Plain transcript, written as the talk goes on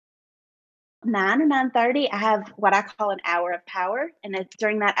9 or 9:30, I have what I call an hour of power, and it's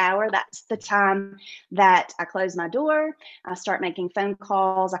during that hour, that's the time that I close my door, I start making phone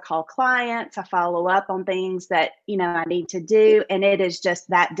calls, I call clients, I follow up on things that, I need to do, and it is just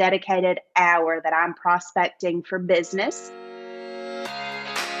that dedicated hour that I'm prospecting for business.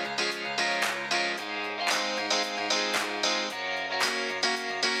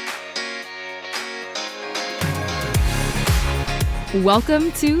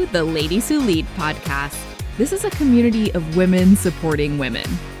 Welcome to the Ladies Who Lead podcast. This is a community of women supporting women.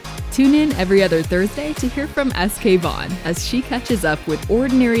 Tune in every other Thursday to hear from SK Vaughn as she catches up with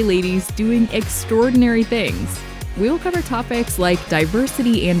ordinary ladies doing extraordinary things. We'll cover topics like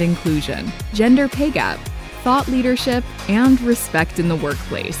diversity and inclusion, gender pay gap, thought leadership, and respect in the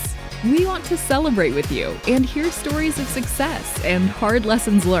workplace. We want to celebrate with you and hear stories of success and hard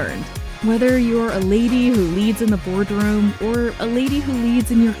lessons learned. Whether you're a lady who leads in the boardroom or a lady who leads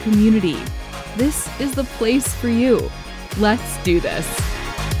in your community, this is the place for you. Let's do this.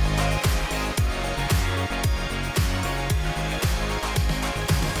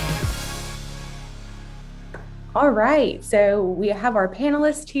 All right, so we have our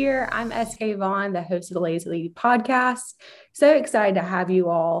panelist here. I'm SK Vaughn, the host of the Ladies Who Lead podcast. So excited to have you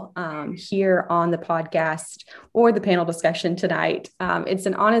all here on the podcast or the panel discussion tonight. It's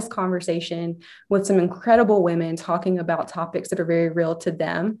an honest conversation with some incredible women talking about topics that are very real to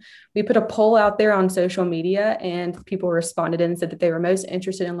them. We put a poll out there on social media and people responded and said that they were most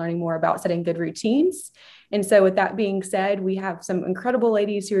interested in learning more about setting good routines. And so with that being said, we have some incredible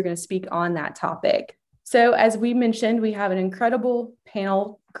ladies who are going to speak on that topic. So as we mentioned, we have an incredible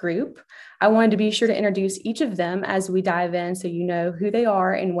panel group. I wanted to be sure to introduce each of them as we dive in so you know who they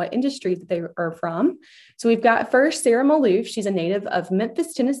are and what industry that they are from. So we've got first Sarah Maloof. She's a native of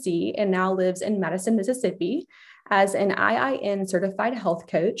Memphis, Tennessee, and now lives in Madison, Mississippi as an IIN certified health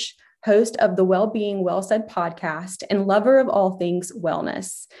coach, host of the Wellbeing Well Said podcast, and lover of all things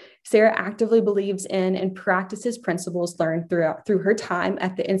wellness. Sarah actively believes in and practices principles learned through her time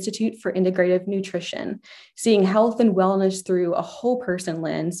at the Institute for Integrative Nutrition, seeing health and wellness through a whole person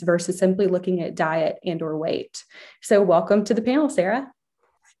lens versus simply looking at diet and or weight. So welcome to the panel, Sarah.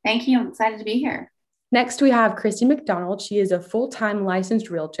 Thank you. I'm excited to be here. Next, we have Christy McDonald. She is a full-time licensed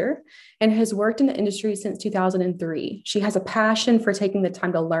realtor and has worked in the industry since 2003. She has a passion for taking the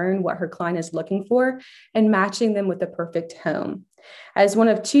time to learn what her client is looking for and matching them with the perfect home. As one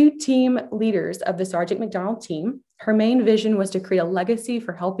of two team leaders of the Sergeant McDonald team, her main vision was to create a legacy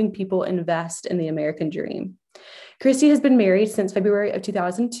for helping people invest in the American dream. Christy has been married since February of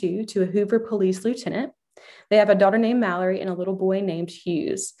 2002 to a Hoover police lieutenant. They have a daughter named Mallory and a little boy named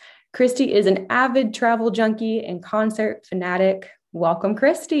Hughes. Christy is an avid travel junkie and concert fanatic. Welcome,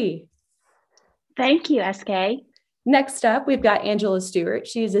 Christy. Thank you, SK. Next up, we've got Angela Stewart.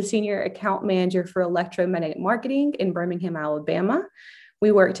 She is a senior account manager for electromagnetic marketing in Birmingham, Alabama.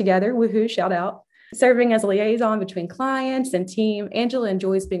 We work together, woohoo, shout out. Serving as a liaison between clients and team, Angela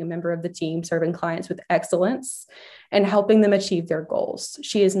enjoys being a member of the team, serving clients with excellence and helping them achieve their goals.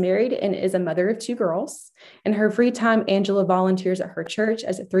 She is married and is a mother of two girls. In her free time, Angela volunteers at her church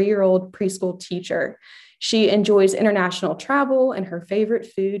as a 3-year-old preschool teacher. She enjoys international travel and her favorite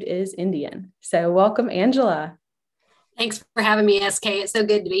food is Indian. So welcome, Angela. Thanks for having me, SK. It's so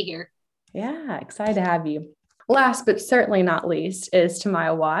good to be here. Yeah, excited to have you. Last, but certainly not least, is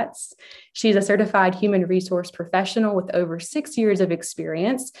Tamaya Watts. She's a certified human resource professional with over 6 years of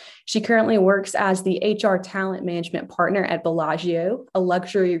experience. She currently works as the HR talent management partner at Bellagio, a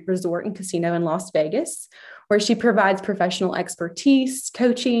luxury resort and casino in Las Vegas, where she provides professional expertise,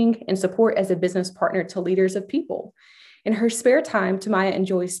 coaching, and support as a business partner to leaders of people. In her spare time, Tamaya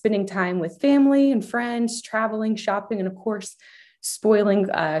enjoys spending time with family and friends, traveling, shopping, and of course, spoiling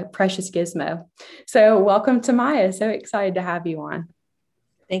precious Gizmo. So welcome to Maya. So excited to have you on.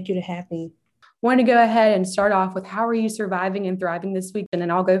 Thank you to have me. Want to go ahead and start off with how are you surviving and thriving this week? And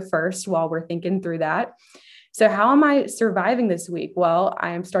then I'll go first while we're thinking through that. So how am I surviving this week? Well,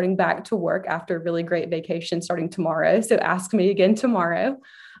 I am starting back to work after a really great vacation starting tomorrow. So ask me again tomorrow.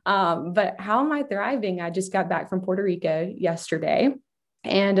 But how am I thriving? I just got back from Puerto Rico yesterday.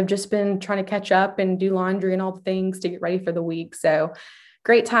 And I've just been trying to catch up and do laundry and all the things to get ready for the week. So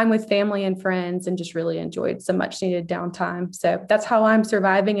great time with family and friends and just really enjoyed some much needed downtime. So that's how I'm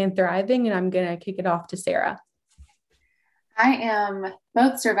surviving and thriving. And I'm going to kick it off to Sarah. I am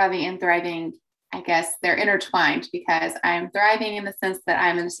both surviving and thriving. I guess they're intertwined because I'm thriving in the sense that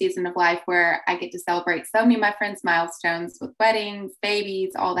I'm in a season of life where I get to celebrate so many of my friends' milestones with weddings,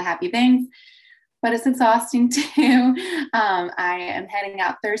 babies, all the happy things. But it's exhausting too. I am heading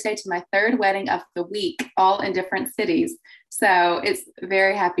out Thursday to my third wedding of the week, all in different cities. So it's a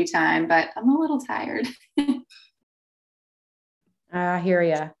very happy time, but I'm a little tired. I hear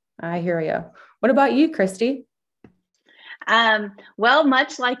you. I hear you. What about you, Christy? Well,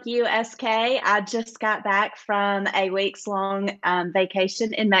 much like you, SK, I just got back from a week's long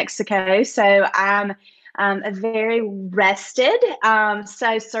vacation in Mexico. So I'm very rested.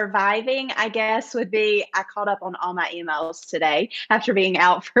 So surviving, I guess, would be I caught up on all my emails today after being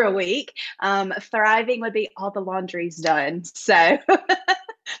out for a week. Thriving would be all the laundry's done. So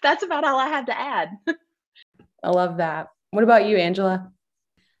that's about all I have to add. I love that. What about you, Angela?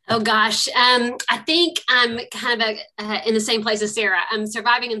 Oh gosh, I think I'm kind of in the same place as Sarah. I'm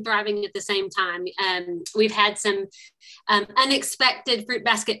surviving and thriving at the same time. We've had some unexpected fruit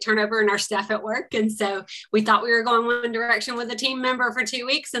basket turnover in our staff at work, and so we thought we were going one direction with a team member for 2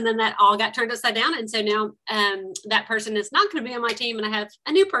 weeks, and then that all got turned upside down. And so now that person is not going to be on my team, and I have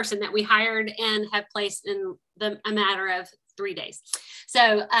a new person that we hired and have placed in a matter of 3 days.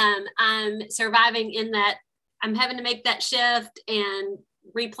 So I'm surviving in that I'm having to make that shift and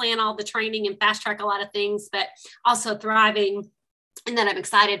replan all the training and fast track a lot of things, but also thriving and that I'm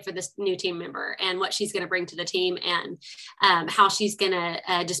excited for this new team member and what she's going to bring to the team and how she's going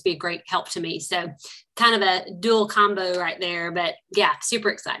to just be a great help to me. So kind of a dual combo right there, but yeah, super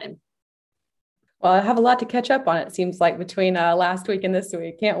excited. Well, I have a lot to catch up on, it seems like, between last week and this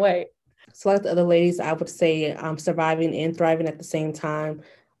week. Can't wait. So like the other ladies, I would say I'm surviving and thriving at the same time.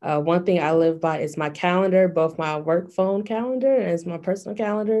 One thing I live by is my calendar, both my work phone calendar and my personal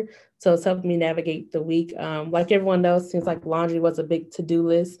calendar. So it's helping me navigate the week. Like everyone knows, it seems like laundry was a big to-do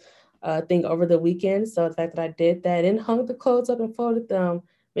list thing over the weekend. So the fact that I did that and hung the clothes up and folded them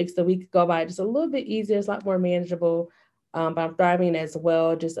makes the week go by just a little bit easier. It's a lot more manageable, but I'm thriving as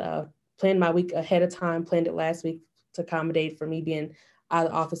well. Just planned my week ahead of time, planned it last week to accommodate for me being out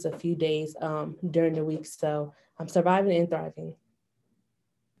of the office a few days during the week. So I'm surviving and thriving.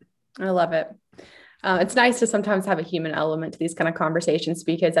 I love it. It's nice to sometimes have a human element to these kind of conversations,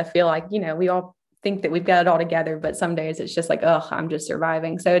 because I feel like, we all think that we've got it all together, but some days it's just like, oh, I'm just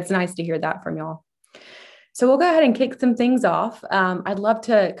surviving. So it's nice to hear that from y'all. So we'll go ahead and kick some things off. I'd love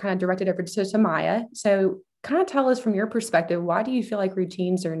to kind of direct it over to Maya. So kind of tell us from your perspective, why do you feel like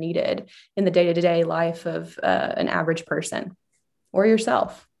routines are needed in the day-to-day life of an average person or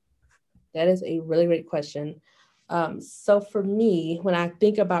yourself? That is a really great question. So for me, when I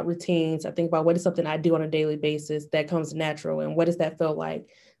think about routines, I think about what is something I do on a daily basis that comes natural and what does that feel like?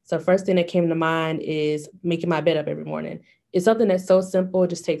 So first thing that came to mind is making my bed up every morning. It's something that's so simple, it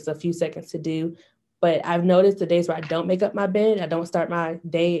just takes a few seconds to do. But I've noticed the days where I don't make up my bed, I don't start my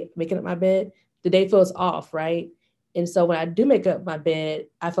day making up my bed, the day feels off, right? And so when I do make up my bed,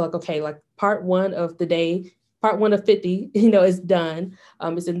 I feel like, okay, like part one of the day, part one of 50, is done.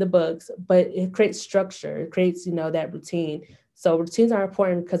 It's in the books, but it creates structure. It creates, that routine. So routines are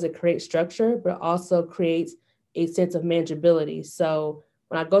important because it creates structure, but also creates a sense of manageability. So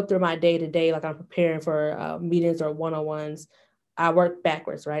when I go through my day to day, like I'm preparing for meetings or one-on-ones, I work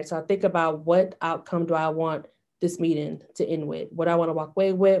backwards, right? So I think about what outcome do I want this meeting to end with? What do I want to walk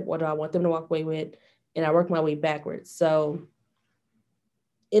away with? What do I want them to walk away with? And I work my way backwards. So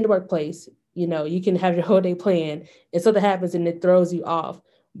in the workplace, you can have your whole day planned and something happens and it throws you off.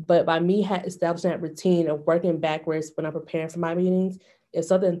 But by me establishing that routine of working backwards when I'm preparing for my meetings, if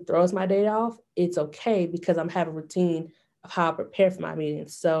something throws my day off, it's okay because I'm having a routine of how I prepare for my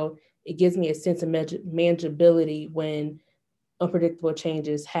meetings. So it gives me a sense of manageability when unpredictable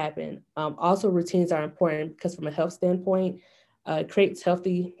changes happen. Also, routines are important because from a health standpoint, it creates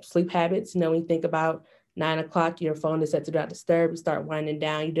healthy sleep habits. When you think about 9 o'clock, your phone is set to do not disturb, you start winding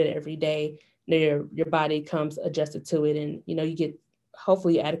down, you do it every day, your body comes adjusted to it, and you get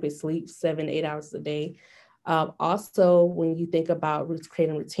hopefully adequate sleep, 7-8 hours a day. Also, when you think about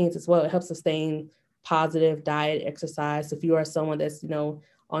creating routines as well, it helps sustain positive diet, exercise. If you are someone that's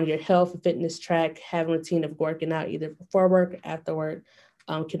on your health and fitness track, having a routine of working out either before work or after work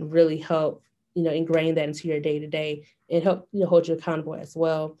can really help ingrain that into your day to day and help hold you accountable as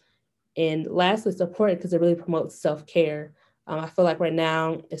well. And lastly, it's important because it really promotes self-care. I feel like right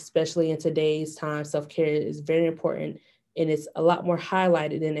now, especially in today's time, self-care is very important and it's a lot more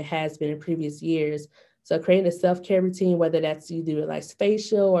highlighted than it has been in previous years. So creating a self-care routine, whether that's you do like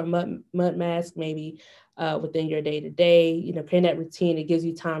facial or mud mask, maybe within your day-to-day, creating that routine, it gives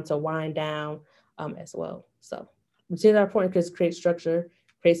you time to wind down as well. So routines are important because it creates structure,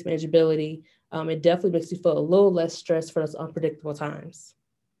 creates manageability. It definitely makes you feel a little less stressed for those unpredictable times.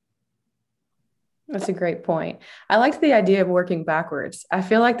 That's a great point. I liked the idea of working backwards. I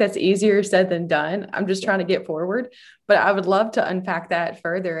feel like that's easier said than done. I'm just trying to get forward, but I would love to unpack that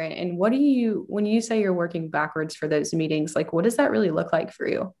further. And what do you, when you say you're working backwards for those meetings, like what does that really look like for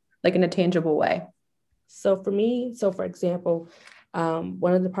you? Like in a tangible way? So for me, for example,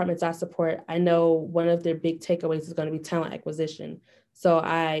 one of the departments I support, I know one of their big takeaways is going to be talent acquisition. So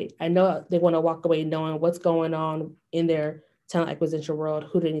I know they want to walk away knowing what's going on in their talent acquisition world,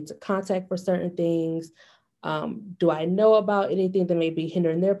 who they need to contact for certain things. Do I know about anything that may be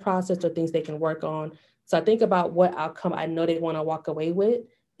hindering their process or things they can work on? So I think about what outcome I know they want to walk away with,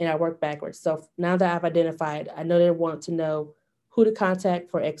 and I work backwards. So now that I've identified, I know they want to know who to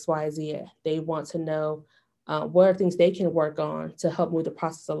contact for X, Y, Z. They want to know what are things they can work on to help move the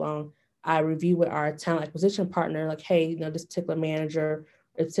process along. I review with our talent acquisition partner, like, hey, this particular manager,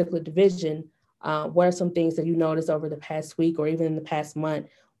 or particular division, what are some things that you noticed over the past week or even in the past month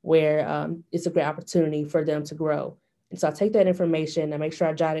where it's a great opportunity for them to grow? And so I take that information, I make sure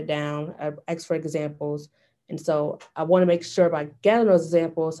I jot it down, I ask for examples. And so I want to make sure by gathering those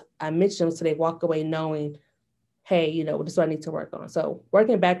examples, I mention them so they walk away knowing, hey, this is what I need to work on. So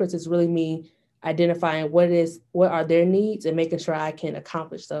working backwards is really me identifying what are their needs and making sure I can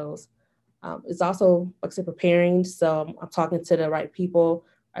accomplish those. It's also, like I said, preparing. So I'm talking to the right people,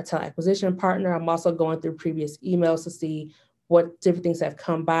 our talent acquisition partner. I'm also going through previous emails to see what different things have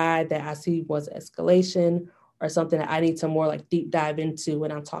come by that I see was escalation or something that I need to more like deep dive into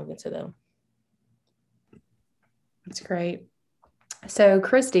when I'm talking to them. That's great. So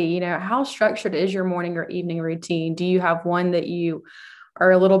Christy, how structured is your morning or evening routine? Do you have one that you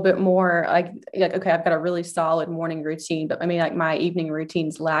are a little bit more like, okay, I've got a really solid morning routine, but I mean, like my evening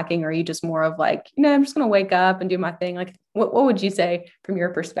routine's lacking? Or are you just more of like, I'm just going to wake up and do my thing? Like, what would you say from your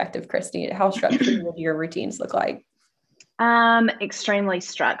perspective, Christy? How structured would your routines look like? Extremely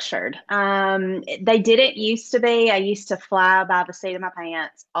structured. They didn't used to be. I used to fly by the seat of my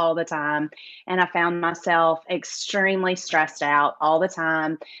pants all the time, and I found myself extremely stressed out all the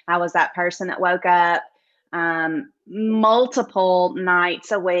time. I was that person that woke up multiple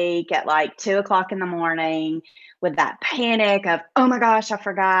nights a week at like 2:00 in the morning with that panic of, oh my gosh, I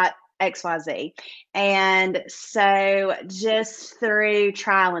forgot XYZ. And so just through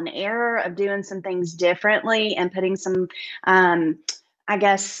trial and error of doing some things differently and putting some,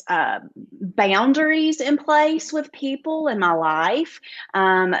 boundaries in place with people in my life.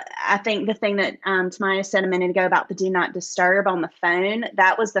 I think the thing that Tamaya said a minute ago about the do not disturb on the phone,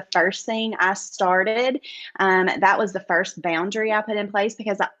 that was the first thing I started. That was the first boundary I put in place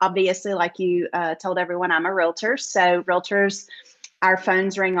because obviously, like you told everyone, I'm a realtor. So realtors, our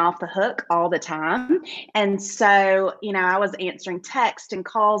phones ring off the hook all the time. And so, I was answering text and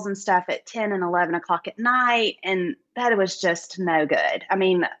calls and stuff at 10 and 11 o'clock at night. And that was just no good. I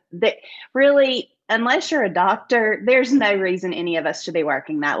mean, really, unless you're a doctor, there's no reason any of us should be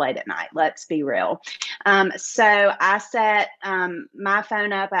working that late at night. Let's be real. So I set my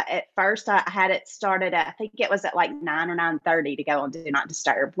phone up. At first, I had it started at, I think it was at like 9 or 9:30 to go on Do Not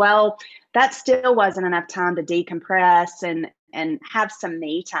Disturb. Well, that still wasn't enough time to decompress and have some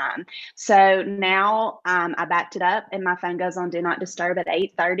me time. So now I backed it up and my phone goes on Do Not Disturb at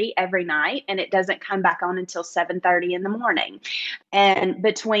 8:30 every night, and it doesn't come back on until 7:30 in the morning. And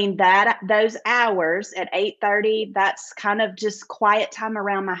between those hours at 8:30, that's kind of just quiet time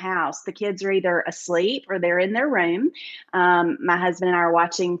around my house. The kids are either asleep or they're in their room. My husband and I are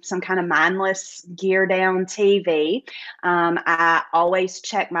watching some kind of mindless gear down TV. I always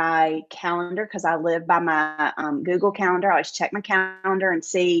check my calendar because I live by my Google Calendar. I always check my calendar and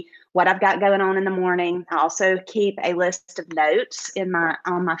see what I've got going on in the morning. I also keep a list of notes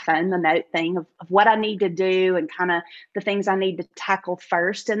on my phone, the note thing of what I need to do and kind of the things I need to tackle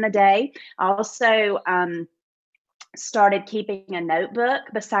first in the day. I also started keeping a notebook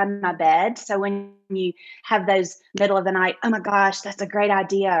beside my bed. So when you have those middle of the night, oh my gosh, that's a great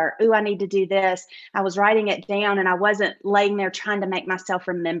idea, or ooh, I need to do this, I was writing it down and I wasn't laying there trying to make myself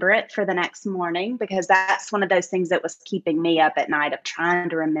remember it for the next morning, because that's one of those things that was keeping me up at night, of trying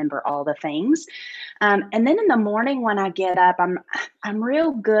to remember all the things. And then in the morning when I get up, I'm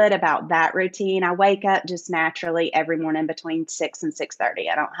real good about that routine. I wake up just naturally every morning between 6 and 6:30.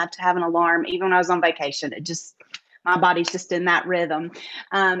 I don't have to have an alarm. Even when I was on vacation, my body's just in that rhythm.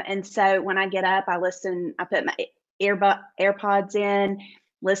 And so when I get up, I put my AirPods in,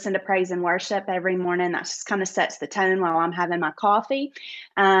 listen to praise and worship every morning. That just kind of sets the tone while I'm having my coffee.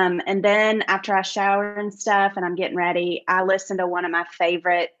 And then after I shower and stuff and I'm getting ready, I listen to one of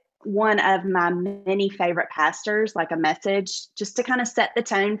my many favorite pastors, like a message, just to kind of set the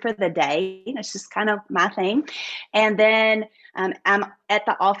tone for the day. That's just kind of my thing. And then I'm at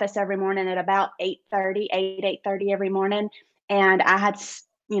the office every morning at about 8:30 every morning. And I had,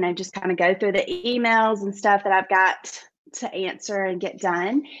 just kind of go through the emails and stuff that I've got to answer and get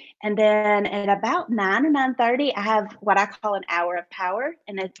done. And then at about 9 or 9:30, I have what I call an hour of power.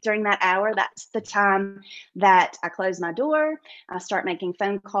 And it's during that hour, that's the time that I close my door. I start making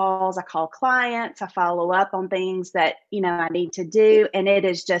phone calls. I call clients. I follow up on things that, I need to do. And it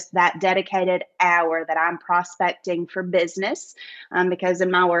is just that dedicated hour that I'm prospecting for business, because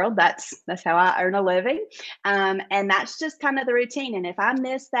in my world, that's how I earn a living. And that's just kind of the routine. And if I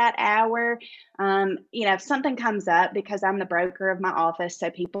miss that hour, if something comes up, because I'm the broker of my office,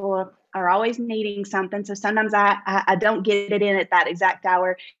 so people are always needing something. So sometimes I don't get it in at that exact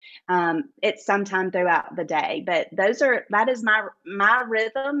hour. It's sometime throughout the day, but that is my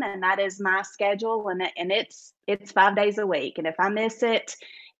rhythm, and that is my schedule. And it's 5 days a week. And if I miss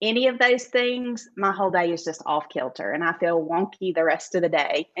any of those things, my whole day is just off kilter, and I feel wonky the rest of the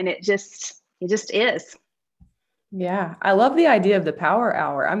day. And it just is. Yeah, I love the idea of the power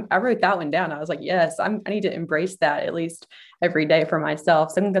hour. I wrote that one down. I was like, yes, I need to embrace that at least every day for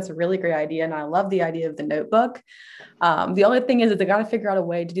myself. So I think that's a really great idea. And I love the idea of the notebook. The only thing is that I got to figure out a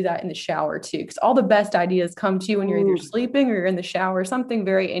way to do that in the shower too, because all the best ideas come to you when you're either sleeping or you're in the shower, something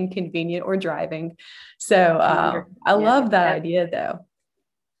very inconvenient, or driving. So I love that idea though.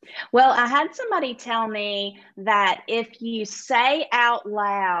 Well, I had somebody tell me that if you say out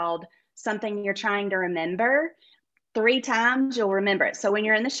loud something you're trying to remember 3 times, you'll remember it. So when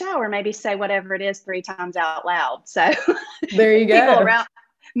you're in the shower, maybe say whatever it is 3 times out loud. So there you go. People around,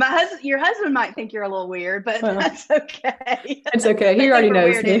 your husband might think you're a little weird, but that's okay. It's okay. He already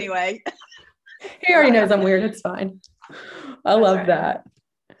knows me anyway. He already knows I'm weird. It's fine. I love that.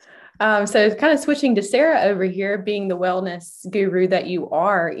 So kind of switching to Sarah over here, being the wellness guru that you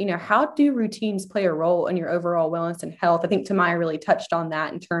are, how do routines play a role in your overall wellness and health? I think Tamaya really touched on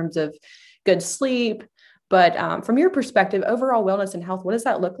that in terms of good sleep. But from your perspective, overall wellness and health, what does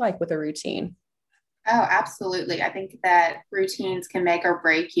that look like with a routine? Oh, absolutely. I think that routines can make or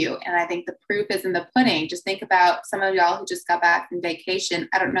break you. And I think the proof is in the pudding. Just think about some of y'all who just got back from vacation.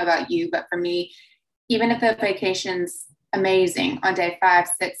 I don't know about you, but for me, even if the vacation's amazing on day 5,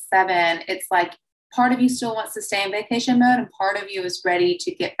 6, 7, it's like part of you still wants to stay in vacation mode, and part of you is ready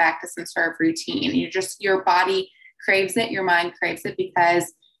to get back to some sort of routine. Your body craves it, your mind craves it,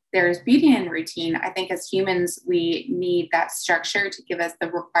 because there's beauty in routine. I think as humans, we need that structure to give us the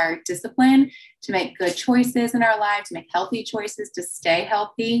required discipline to make good choices in our lives, to make healthy choices, to stay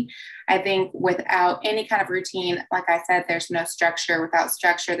healthy. I think without any kind of routine, like I said, there's no structure. Without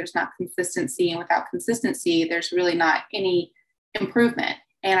structure, there's not consistency. And without consistency, there's really not any improvement.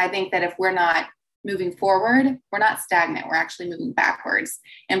 And I think that if we're not moving forward, we're not stagnant, we're actually moving backwards.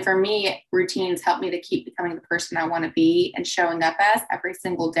 And for me, routines help me to keep becoming the person I want to be and showing up as every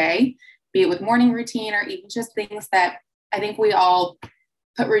single day, be it with morning routine or even just things that I think we all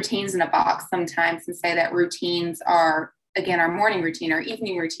put routines in a box sometimes and say that routines are, again, our morning routine, our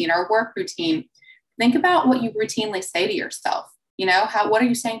evening routine, our work routine. Think about what you routinely say to yourself. What are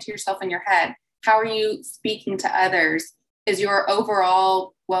you saying to yourself in your head? How are you speaking to others? Is your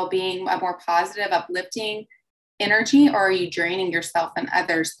overall well-being a more positive, uplifting energy, or are you draining yourself and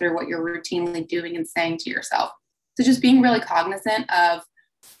others through what you're routinely doing and saying to yourself? So just being really cognizant of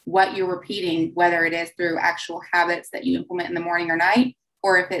what you're repeating, whether it is through actual habits that you implement in the morning or night,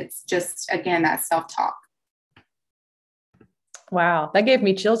 or if it's just, again, that self-talk. Wow, that gave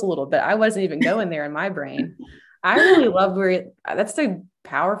me chills a little bit. I wasn't even going there in my brain. I really love that's a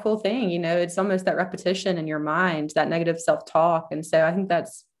powerful thing. It's almost that repetition in your mind, that negative self-talk. And so I think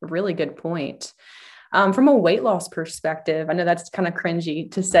that's a really good point. From a weight loss perspective, I know that's kind of cringy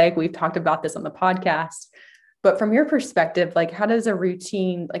to say, we've talked about this on the podcast, but from your perspective, like, how does a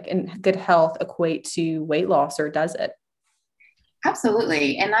routine, like in good health, equate to weight loss, or does it?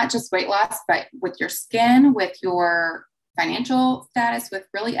 Absolutely. And not just weight loss, but with your skin, with your financial status, with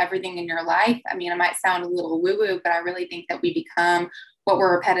really everything in your life. I mean, it might sound a little woo-woo, but I really think that we become what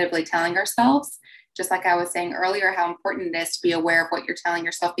we're repetitively telling ourselves. Just like I was saying earlier, how important it is to be aware of what you're telling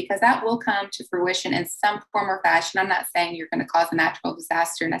yourself, because that will come to fruition in some form or fashion. I'm not saying you're going to cause a natural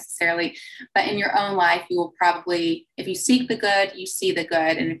disaster necessarily, but in your own life, you will probably, if you seek the good, you see the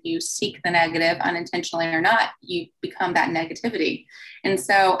good. And if you seek the negative, unintentionally or not, you become that negativity. And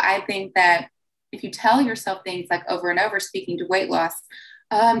so I think that if you tell yourself things like over and over, speaking to weight loss,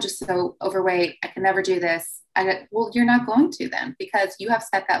 oh, I'm just so overweight, I can never do this. Well, you're not going to then, because you have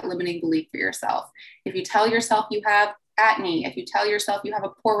set that limiting belief for yourself. If you tell yourself you have acne, if you tell yourself you have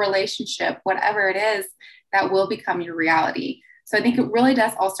a poor relationship, whatever it is, that will become your reality. So I think it really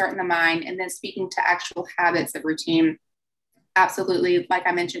does all start in the mind. And then speaking to actual habits of routine, absolutely, like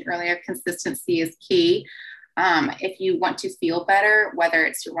I mentioned earlier, consistency is key. If you want to feel better, whether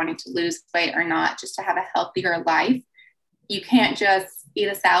it's you're wanting to lose weight or not, just to have a healthier life, you can't just eat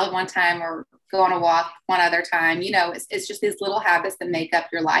a salad one time or go on a walk one other time. It's just these little habits that make up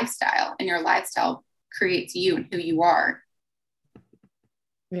your lifestyle, and your lifestyle creates you and who you are.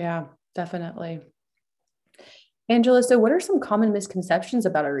 Yeah, definitely. Angela, so what are some common misconceptions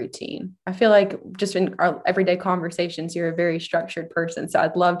about a routine? I feel like just in our everyday conversations, you're a very structured person. So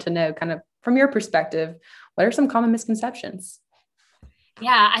I'd love to know, kind of from your perspective, what are some common misconceptions?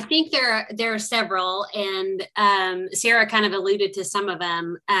 Yeah, I think there are several, and Sarah kind of alluded to some of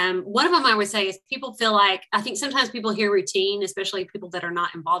them. One of them I would say is people feel like, I think sometimes people hear routine, especially people that are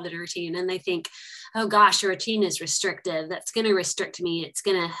not involved in a routine, and they think, oh gosh, a routine is restrictive. That's going to restrict me. It's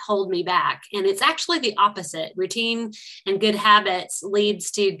going to hold me back. And it's actually the opposite. Routine and good habits leads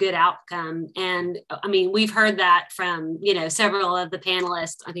to good outcome. And I mean, we've heard that from, several of the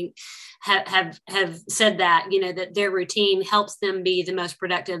panelists, I think, have said that, that their routine helps them be the most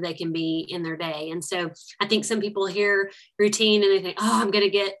productive they can be in their day. And so I think some people hear routine and they think, oh, I'm going to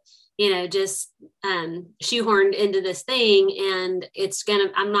get, just shoehorned into this thing, and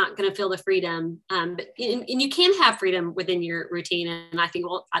I'm not going to feel the freedom. And you can have freedom within your routine. And I think,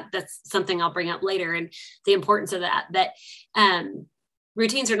 that's something I'll bring up later, and the importance of that. But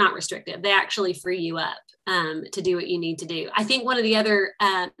routines are not restrictive. They actually free you up to do what you need to do. I think one of the other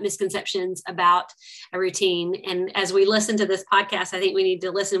misconceptions about a routine, and as we listen to this podcast, I think we need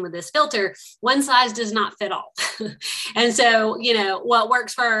to listen with this filter: one size does not fit all. And so, what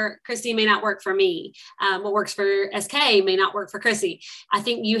works for Christy may not work for me. What works for SK may not work for Chrissy. I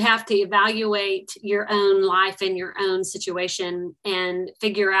think you have to evaluate your own life and your own situation and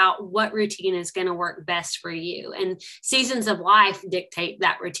figure out what routine is going to work best for you. And seasons of life dictate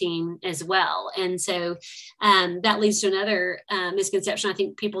that routine as well. And so that leads to another misconception. I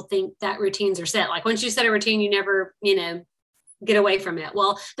think people think that routines are set. Like once you set a routine, you never, get away from it.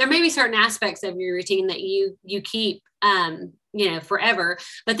 Well, there may be certain aspects of your routine that you keep, forever,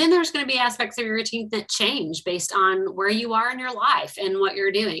 but then there's going to be aspects of your routine that change based on where you are in your life and what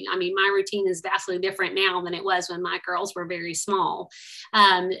you're doing. I mean, my routine is vastly different now than it was when my girls were very small.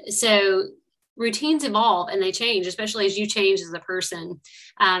 So routines evolve and they change, especially as you change as a person,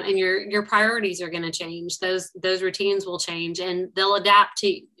 and your priorities are going to change. Those routines will change, and they'll adapt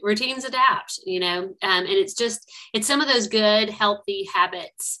to routines. And it's some of those good, healthy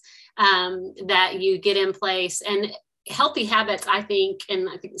habits that you get in place. And healthy habits, I think, and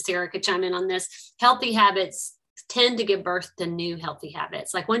I think Sarah could chime in on this, healthy habits tend to give birth to new healthy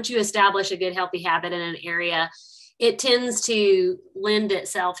habits. Like once you establish a good, healthy habit in an area, it tends to lend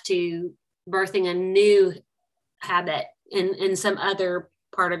itself to birthing a new habit in some other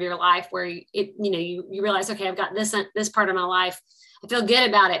part of your life where you realize, okay, I've got this part of my life, I feel good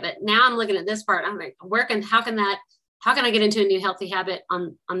about it, but now I'm looking at this part, I'm like, how can I get into a new healthy habit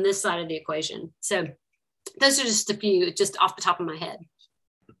on this side of the equation? So those are just a few, just off the top of my head.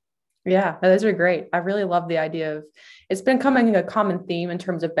 Yeah, those are great. I really love the idea of, it's been becoming a common theme in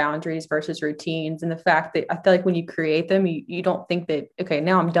terms of boundaries versus routines. And the fact that I feel like when you create them, you don't think that, okay,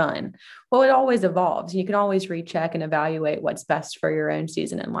 now I'm done. Well, it always evolves. You can always recheck and evaluate what's best for your own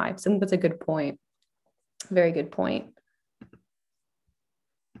season in life. So I think that's a good point. Very good point.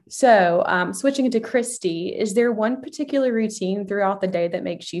 So switching into Christy, is there one particular routine throughout the day that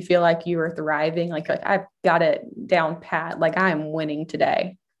makes you feel like you are thriving? Like I've got it down pat, like I am winning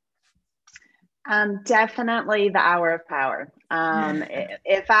today? Definitely the hour of power.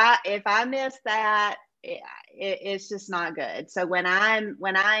 If I miss that, it's just not good. So when I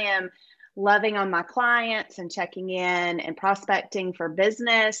am loving on my clients and checking in and prospecting for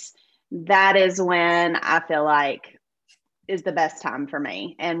business, that is when I feel like is the best time for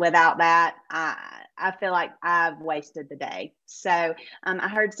me. And without that, I feel like I've wasted the day. So I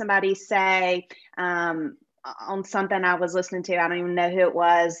heard somebody say, on something I was listening to, I don't even know who it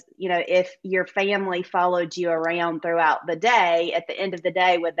was, if your family followed you around throughout the day, at the end of the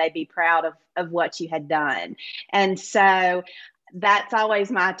day, would they be proud of what you had done? And so that's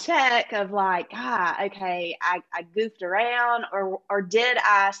always my check of like, okay, I goofed around, or did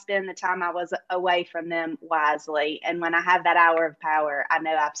I spend the time I was away from them wisely? And when I have that hour of power, I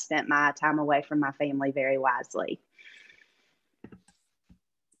know I've spent my time away from my family very wisely.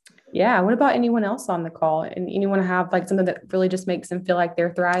 Yeah. What about anyone else on the call? And anyone have like something that really just makes them feel like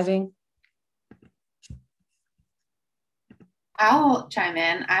they're thriving? I'll chime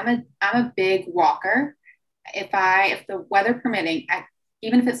in. I'm a big walker. If the weather permitting,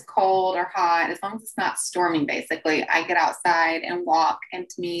 even if it's cold or hot, as long as it's not storming, basically, I get outside and walk. And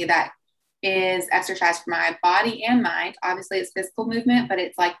to me, that is exercise for my body and mind. Obviously it's physical movement, but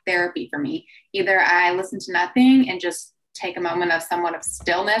it's like therapy for me. Either I listen to nothing and just take a moment of somewhat of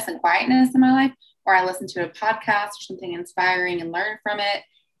stillness and quietness in my life, or I listen to a podcast or something inspiring and learn from it.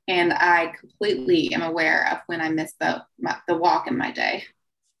 And I completely am aware of when I miss the walk in my day.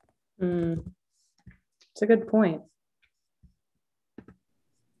 It's a good point.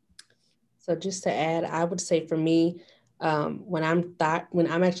 So just to add, I would say for me, when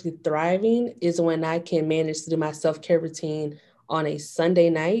I'm actually thriving is when I can manage to do my self-care routine on a Sunday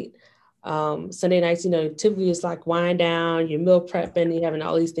night. Sunday nights, typically it's like wind down, you're meal prepping, you're having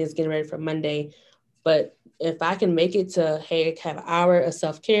all these things getting ready for Monday. But if I can make it to, hey, have an hour of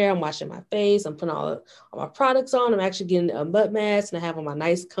self-care, I'm washing my face, I'm putting all my products on, I'm actually getting a mud mask, and I have on my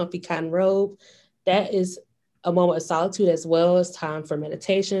nice comfy cotton robe, that is a moment of solitude as well as time for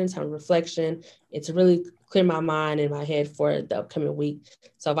meditation, time of reflection, and to really clear my mind and my head for the upcoming week.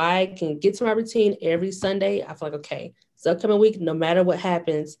 So if I can get to my routine every Sunday, I feel like, okay, it's the upcoming week, no matter what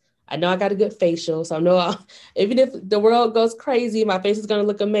happens, I know I got a good facial. So I know even if the world goes crazy, my face is going to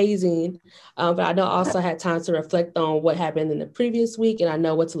look amazing. But I know I also had time to reflect on what happened in the previous week, and I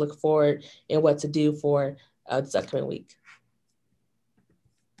know what to look forward and what to do for this upcoming week.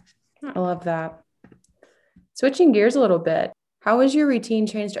 I love that. Switching gears a little bit, how has your routine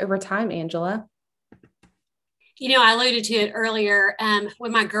changed over time, Angela? I alluded to it earlier.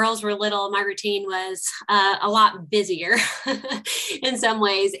 When my girls were little, my routine was a lot busier in some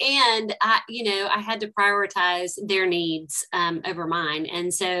ways. And I had to prioritize their needs over mine.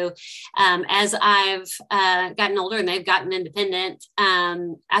 And so as I've gotten older and they've gotten independent,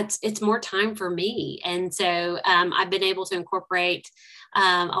 it's more time for me. And so I've been able to incorporate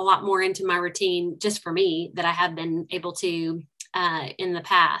a lot more into my routine just for me that I have been able to in the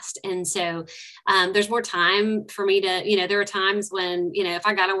past. And so there's more time for me to, there are times when, if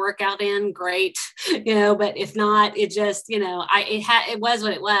I got a workout in, great, but if not, it just, it was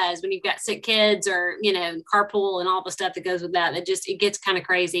what it was. When you've got sick kids or, carpool and all the stuff that goes with that, it gets kind of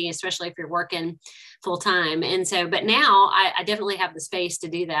crazy, especially if you're working full time. And so, but now I definitely have the space to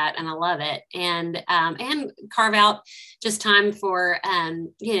do that, and I love it. And carve out just time for,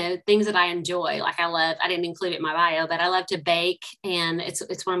 things that I enjoy. Like I didn't include it in my bio, but I love to bake, and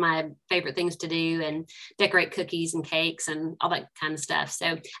it's one of my favorite things to do, and decorate cookies and cakes and all that kind of stuff.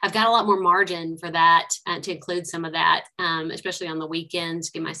 So I've got a lot more margin for that to include some of that, especially on the weekends,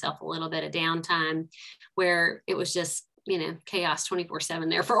 give myself a little bit of downtime where it was just, chaos 24/7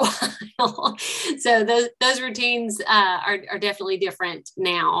 there for a while. So those routines are definitely different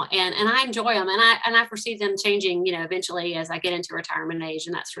now, and I enjoy them, and I foresee them changing, eventually as I get into retirement age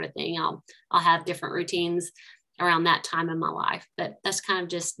and that sort of thing. I'll have different routines around that time in my life, but that's kind of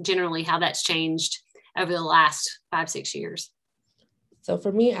just generally how that's changed over the last 5-6 years. So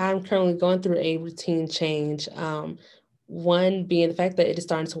for me, I'm currently going through a routine change. One being the fact that it is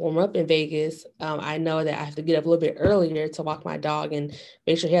starting to warm up in Vegas. I know that I have to get up a little bit earlier to walk my dog and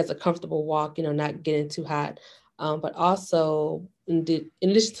make sure he has a comfortable walk, not getting too hot. But also, in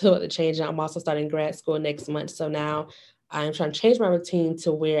addition to the change, I'm also starting grad school next month. So now I'm trying to change my routine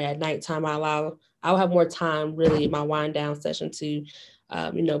to where at nighttime I'll have more time, really, my wind down session to,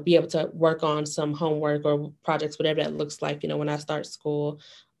 be able to work on some homework or projects, whatever that looks like, when I start school.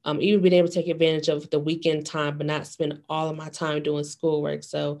 Even being able to take advantage of the weekend time, but not spend all of my time doing schoolwork.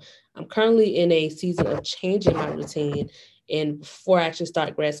 So I'm currently in a season of changing my routine. And before I actually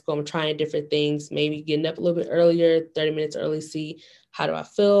start grad school, I'm trying different things, maybe getting up a little bit earlier, 30 minutes early, see how do I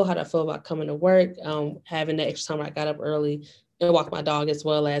feel about coming to work, having that extra time where I got up early and walk my dog, as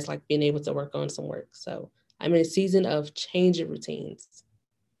well as like being able to work on some work. So I'm in a season of changing routines.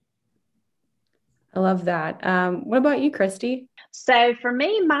 I love that. What about you, Christy? So for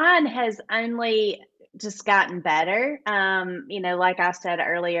me, mine has only just gotten better. Like I said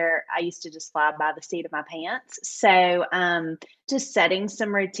earlier, I used to just fly by the seat of my pants. So just setting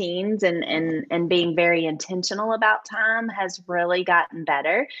some routines and being very intentional about time has really gotten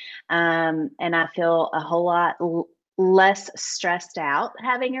better. And I feel a whole lot less stressed out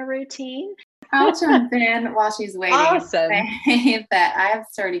having a routine. I'll jump in while she's waiting. Awesome. And say that I have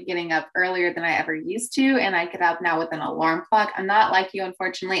started getting up earlier than I ever used to, and I get up now with an alarm clock. I'm not like you,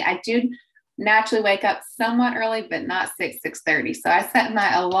 unfortunately. I do naturally wake up somewhat early, but not 6:30. So I set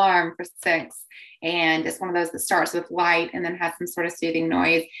my alarm for 6, and it's one of those that starts with light and then has some sort of soothing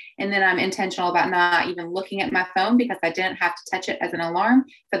noise. And then I'm intentional about not even looking at my phone because I didn't have to touch it as an alarm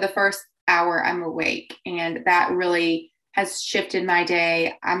for the first hour I'm awake. And that really has shifted my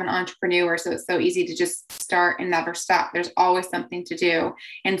day. I'm an entrepreneur, so it's so easy to just start and never stop. There's always something to do.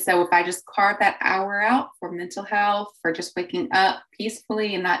 And so if I just carve that hour out for mental health, for just waking up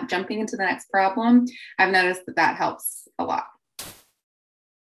peacefully and not jumping into the next problem, I've noticed that helps a lot.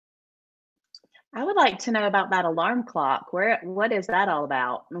 I would like to know about that alarm clock. What is that all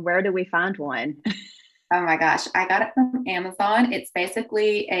about? Where do we find one? Oh my gosh, I got it from Amazon. It's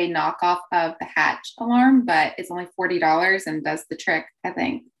basically a knockoff of the Hatch alarm, but it's only $40 and does the trick, I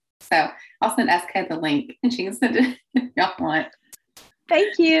think. So I'll send SK the link and she can send it if y'all want.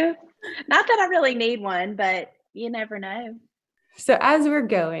 Thank you. Not that I really need one, but you never know. So as we're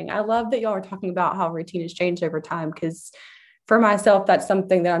going, I love that y'all are talking about how routine has changed over time, because for myself, that's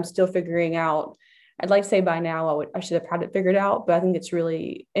something that I'm still figuring out. I'd like to say by now I should have had it figured out, but I think it's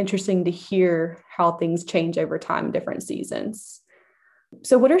really interesting to hear how things change over time in different seasons.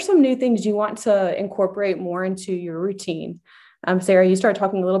 So what are some new things you want to incorporate more into your routine? Sarah, you started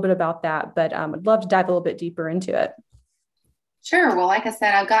talking a little bit about that, but I'd love to dive a little bit deeper into it. Sure. Well, like I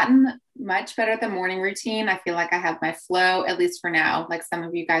said, I've gotten much better at the morning routine. I feel like I have my flow, at least for now. Like some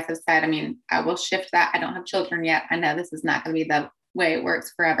of you guys have said, I mean, I will shift that. I don't have children yet. I know this is not going to be the way it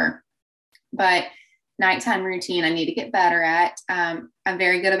works forever, but nighttime routine, I need to get better at. I'm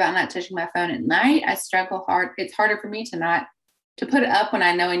very good about not touching my phone at night. I struggle hard. It's harder for me to put it up when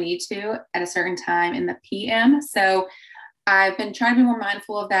I know I need to at a certain time in the PM. So I've been trying to be more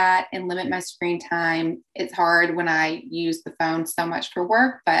mindful of that and limit my screen time. It's hard when I use the phone so much for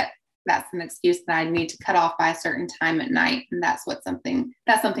work, but that's an excuse that I need to cut off by a certain time at night. And that's something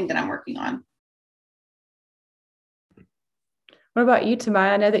that I'm working on. What about you,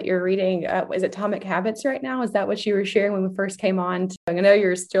 Tamaya? I know that you're reading, is it Atomic Habits right now? Is that what you were sharing when we first came on? I know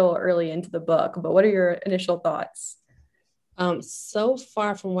you're still early into the book, but what are your initial thoughts? So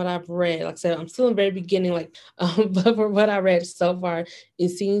far from what I've read, like I said, I'm still in the very beginning, but from what I read so far, it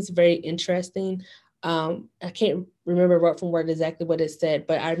seems very interesting. I can't remember word from word exactly what it said,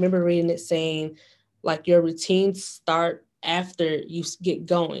 but I remember reading it saying like your routines start after you get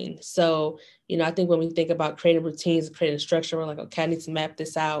going. So, I think when we think about creating routines, creating structure, we're like, okay, I need to map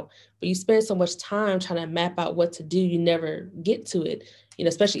this out. But you spend so much time trying to map out what to do, you never get to it.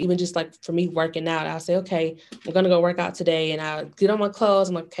 Especially even just like for me working out, I'll say, okay, I'm going to go work out today, and I'll get on my clothes.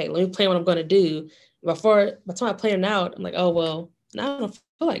 I'm like, okay, let me plan what I'm going to do. By the time I plan out, I'm like, oh, well, now I don't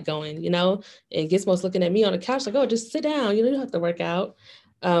feel like going, and Gizmo's looking at me on the couch like, oh, just sit down. You don't have to work out.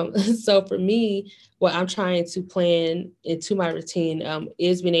 So for me, what I'm trying to plan into my routine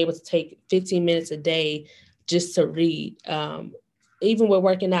is being able to take 15 minutes a day just to read. Even with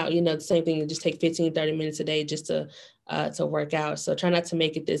working out, the same thing, just take 15, 30 minutes a day just to work out. So try not to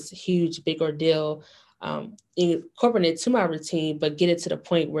make it this huge, big ordeal, incorporate it to my routine, but get it to the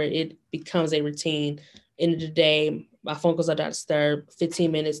point where it becomes a routine. End of the day, my phone goes out to disturb,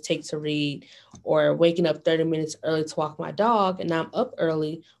 15 minutes take to read, or waking up 30 minutes early to walk my dog, and now I'm up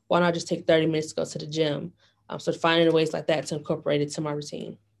early, why not just take 30 minutes to go to the gym? So finding ways like that to incorporate it to my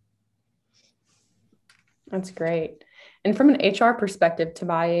routine. That's great. And from an HR perspective,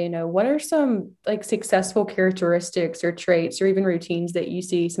 Tamaya, what are some like successful characteristics or traits or even routines that you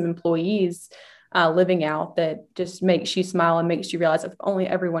see some employees living out that just makes you smile and makes you realize if only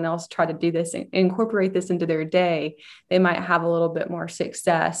everyone else tried to do this and incorporate this into their day, they might have a little bit more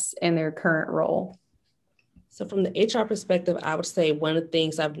success in their current role? So from the HR perspective, I would say one of the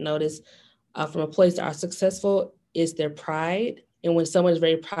things I've noticed from employees that are successful is their pride. And when someone is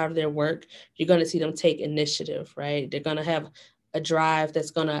very proud of their work, you're going to see them take initiative, right? They're going to have a drive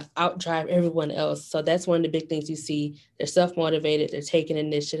that's going to outdrive everyone else. So that's one of the big things you see. They're self-motivated. They're taking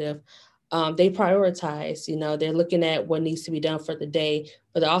initiative. They prioritize, they're looking at what needs to be done for the day,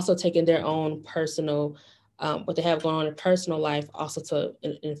 but they're also taking their own personal, what they have going on in personal life also to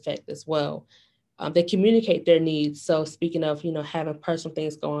effect as well. They communicate their needs. So speaking of, having personal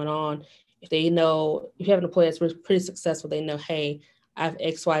things going on, if you have an employee that's pretty successful, they know, hey, I have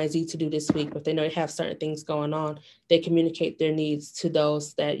X, Y, Z to do this week. But they know they have certain things going on. They communicate their needs to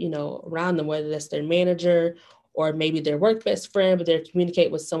those that, around them, whether that's their manager or maybe their work best friend, but they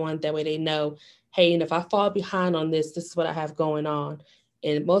communicate with someone. That way they know, hey, if I fall behind on this is what I have going on.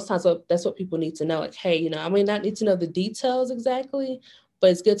 And most times that's what people need to know. Like, hey, I may not need to know the details exactly,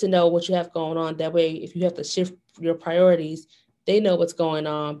 but it's good to know what you have going on. That way, if you have to shift your priorities, they know what's going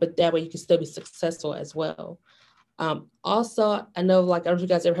on, but that way you can still be successful as well. Also, I know, I don't know if you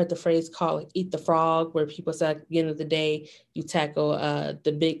guys ever heard the phrase called eat the frog, where people say at the end of the day, you tackle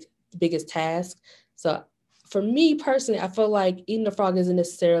the biggest task. So for me personally, I feel like eating the frog isn't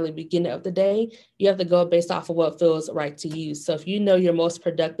necessarily the beginning of the day. You have to go based off of what feels right to you. So if you're most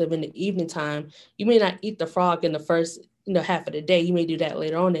productive in the evening time, you may not eat the frog in the first half of the day. You may do that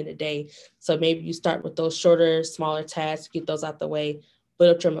later on in the day. So maybe you start with those shorter, smaller tasks, get those out the way,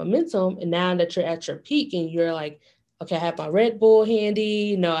 build up your momentum. And now that you're at your peak and you're like, okay, I have my Red Bull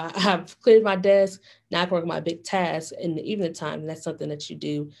handy, I've cleared my desk, now I can work my big task in the evening time. And that's something that you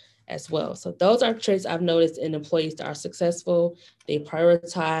do as well. So those are traits I've noticed in employees that are successful. They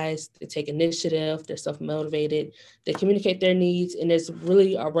prioritize, they take initiative, they're self-motivated, they communicate their needs, and they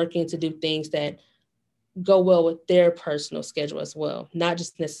really are working to do things that go well with their personal schedule as well. Not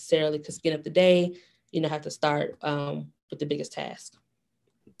just necessarily because beginning of the day, have to start with the biggest task.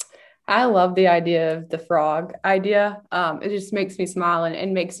 I love the idea of the frog idea. It just makes me smile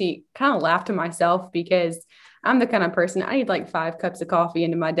and makes me kind of laugh to myself, because I'm the kind of person, I need like 5 cups of coffee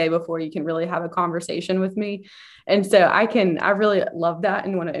into my day before you can really have a conversation with me. And so I really love that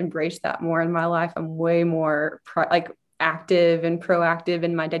and want to embrace that more in my life. I'm way more active and proactive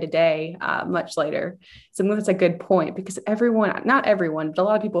in my day-to-day much later. So that's a good point, because not everyone, but a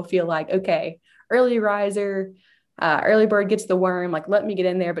lot of people feel like, okay, early riser, early bird gets the worm, like, let me get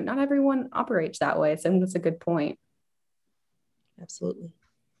in there, but not everyone operates that way. So that's a good point. Absolutely.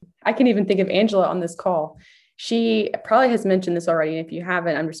 I can even think of Angela on this call. She probably has mentioned this already. And if you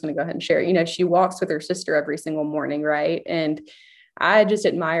haven't, I'm just going to go ahead and share. She walks with her sister every single morning, right? And I just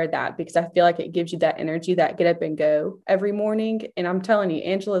admire that, because I feel like it gives you that energy, that get up and go every morning. And I'm telling you,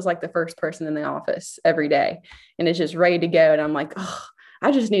 Angela is like the first person in the office every day and is just ready to go. And I'm like, oh, I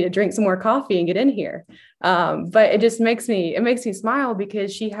just need to drink some more coffee and get in here. But it makes me smile,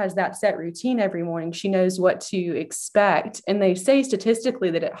 because she has that set routine every morning. She knows what to expect. And they say statistically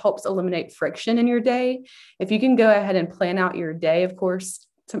that it helps eliminate friction in your day. If you can go ahead and plan out your day, of course,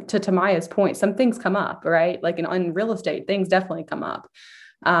 to Tamaya's point, some things come up, right? Like in real estate, things definitely come up.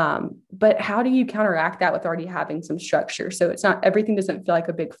 But how do you counteract that with already having some structure? So everything doesn't feel like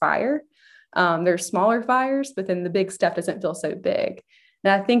a big fire. There's smaller fires, but then the big stuff doesn't feel so big.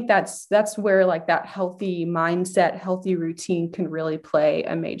 And I think that's where like that healthy mindset, healthy routine can really play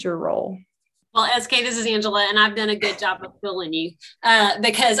a major role. Well, SK, this is Angela, and I've done a good job of fooling you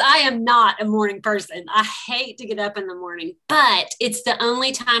because I am not a morning person. I hate to get up in the morning, but it's the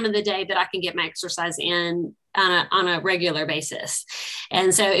only time of the day that I can get my exercise in on a regular basis.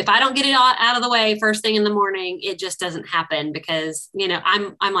 And so if I don't get it all out of the way first thing in the morning, it just doesn't happen, because,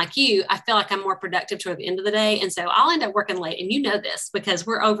 I'm like you, I feel like I'm more productive toward the end of the day. And so I'll end up working late. And this because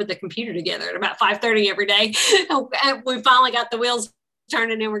we're over the computer together at about 5:30 every day. And we finally got the wheels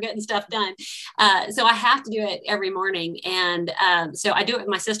turning and we're getting stuff done. So I have to do it every morning. And so I do it with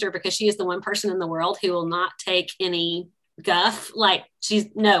my sister, because she is the one person in the world who will not take any guff. Like,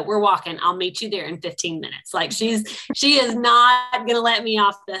 we're walking. I'll meet you there in 15 minutes. Like, she is not going to let me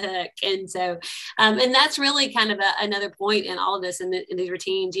off the hook. And so, and that's really kind of another point in all of this, in these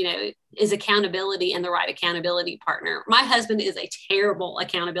routines, is accountability and the right accountability partner. My husband is a terrible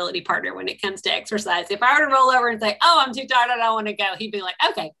accountability partner when it comes to exercise. If I were to roll over and say, oh, I'm too tired, I don't want to go, he'd be like,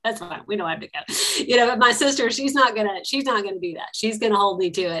 okay, that's fine, we don't have to go. But my sister, she's not gonna do that. She's gonna hold me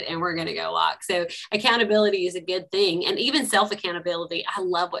to it, and we're gonna go walk. So accountability is a good thing. And even self-accountability. I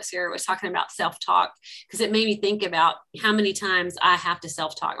love what Sarah was talking about, self-talk, because it made me think about how many times I have to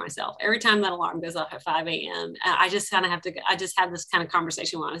self-talk myself. Every time that alarm goes off at 5 a.m., I just have this kind of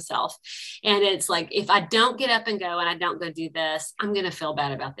conversation with myself. And it's like, if I don't get up and go and I don't go do this, I'm going to feel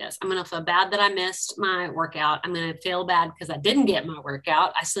bad about this. I'm going to feel bad that I missed my workout. I'm going to feel bad because I didn't get my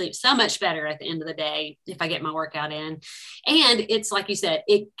workout. I sleep so much better at the end of the day if I get my workout in. And it's like you said,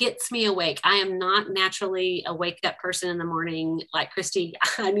 it gets me awake. I am not naturally a wake up person in the morning. Like Christy,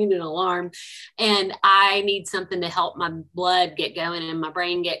 I need an alarm, and I need something to help my blood get going and my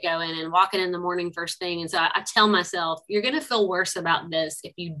brain get going, and walking in the morning first thing. And so I tell myself, you're going to feel worse about this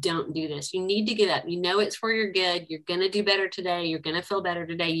if you don't do this. You need to get up. It's for your good. You're going to do better today. You're going to feel better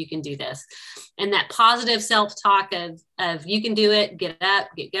today. You can do this. And that positive self-talk of you can do it, get up,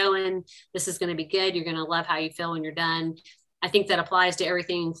 get going. This is going to be good. You're going to love how you feel when you're done. I think that applies to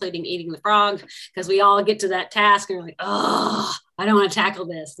everything, including eating the frog, because we all get to that task and we're like, oh, I don't want to tackle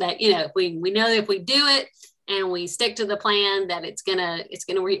this. But, we know that if we do it and we stick to the plan, that we're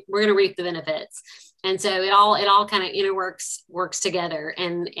going to reap the benefits. And so it all kind of works together,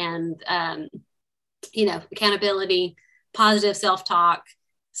 and accountability, positive self-talk,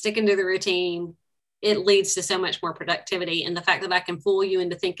 sticking to the routine, it leads to so much more productivity. And the fact that I can fool you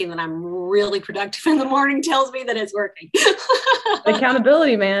into thinking that I'm really productive in the morning tells me that it's working.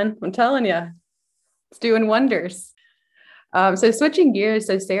 Accountability, man. I'm telling you, it's doing wonders. So switching gears,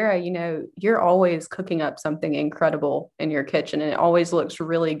 so Sarah, you're always cooking up something incredible in your kitchen, and it always looks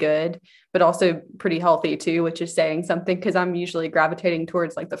really good, but also pretty healthy too, which is saying something, because I'm usually gravitating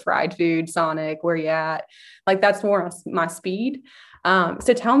towards like the fried food, Sonic, where you at? Like that's more my speed.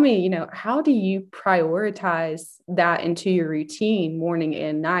 So tell me, how do you prioritize that into your routine morning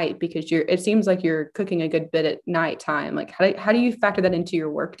and night? Because it seems like you're cooking a good bit at nighttime. Like how do you factor that into your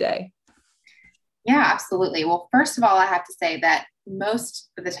workday? Yeah, absolutely. Well, first of all, I have to say that most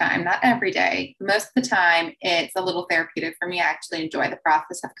of the time, not every day, most of the time, it's a little therapeutic for me. I actually enjoy the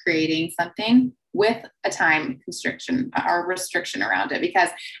process of creating something with a time constriction or restriction around it. Because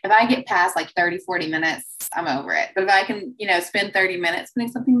if I get past like 30, 40 minutes, I'm over it. But if I can, spend 30 minutes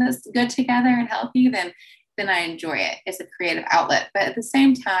putting something that's good together and healthy, then I enjoy it. It's a creative outlet. But at the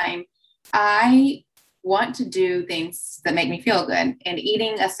same time, I want to do things that make me feel good, and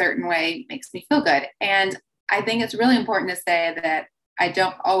eating a certain way makes me feel good. And I think it's really important to say that I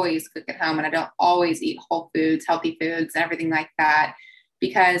don't always cook at home, and I don't always eat whole foods, healthy foods, and everything like that,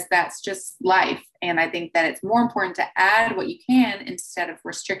 because that's just life. And I think that it's more important to add what you can instead of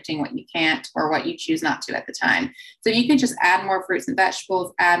restricting what you can't or what you choose not to at the time. So you can just add more fruits and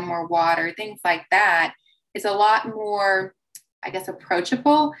vegetables, add more water, things like that. It's a lot more, I guess,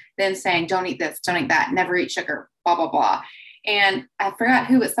 approachable than saying, don't eat this, don't eat that, never eat sugar, blah, blah, blah. And I forgot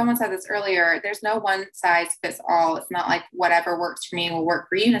who, but someone said this earlier, there's no one size fits all. It's not like whatever works for me will work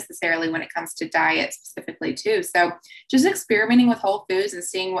for you necessarily when it comes to diet specifically too. So just experimenting with whole foods and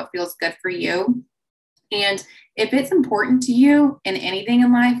seeing what feels good for you. And if it's important to you in anything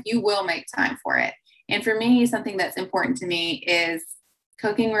in life, you will make time for it. And for me, something that's important to me is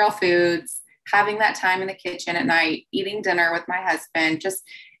cooking real foods, having that time in the kitchen at night, eating dinner with my husband, just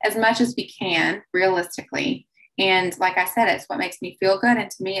as much as we can realistically. And like I said, it's what makes me feel good. And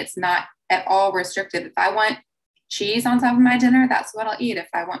to me, it's not at all restrictive. If I want cheese on top of my dinner, that's what I'll eat. If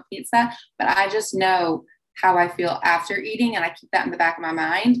I want pizza, but I just know how I feel after eating. And I keep that in the back of my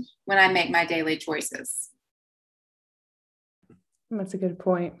mind when I make my daily choices. That's a good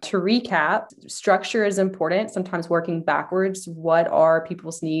point. To recap, structure is important. Sometimes working backwards. What are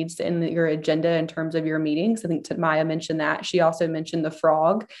people's needs in your agenda in terms of your meetings? I think Maya mentioned that. She also mentioned the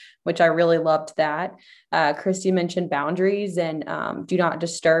frog, which I really loved that. Christy mentioned boundaries and do not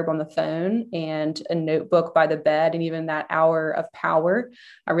disturb on the phone, and a notebook by the bed, and even that hour of power.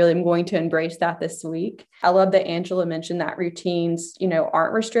 I really am going to embrace that this week. I love that Angela mentioned that routines,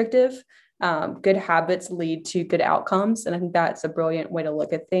 aren't restrictive. Good habits lead to good outcomes. And I think that's a brilliant way to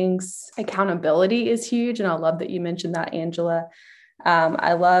look at things. Accountability is huge. And I love that you mentioned that, Angela.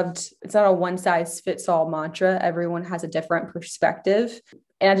 I loved, it's not a one size fits all mantra. Everyone has a different perspective.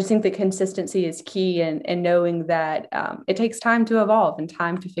 And I just think that consistency is key, and knowing that it takes time to evolve and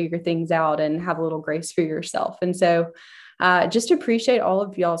time to figure things out and have a little grace for yourself. And so just appreciate all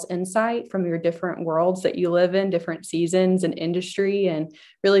of y'all's insight from your different worlds that you live in, different seasons and industry, and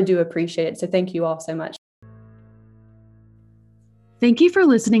really do appreciate it. So thank you all so much. Thank you for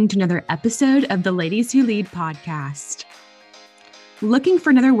listening to another episode of the Ladies Who Lead podcast. Looking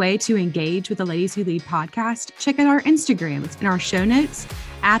for another way to engage with the Ladies Who Lead podcast? Check out our Instagrams and our show notes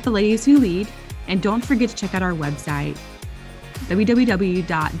at the Ladies Who Lead. And don't forget to check out our website,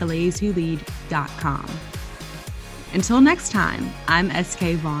 www.theladieswholead.com. Until next time, I'm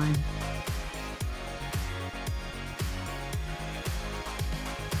SK Vaughn.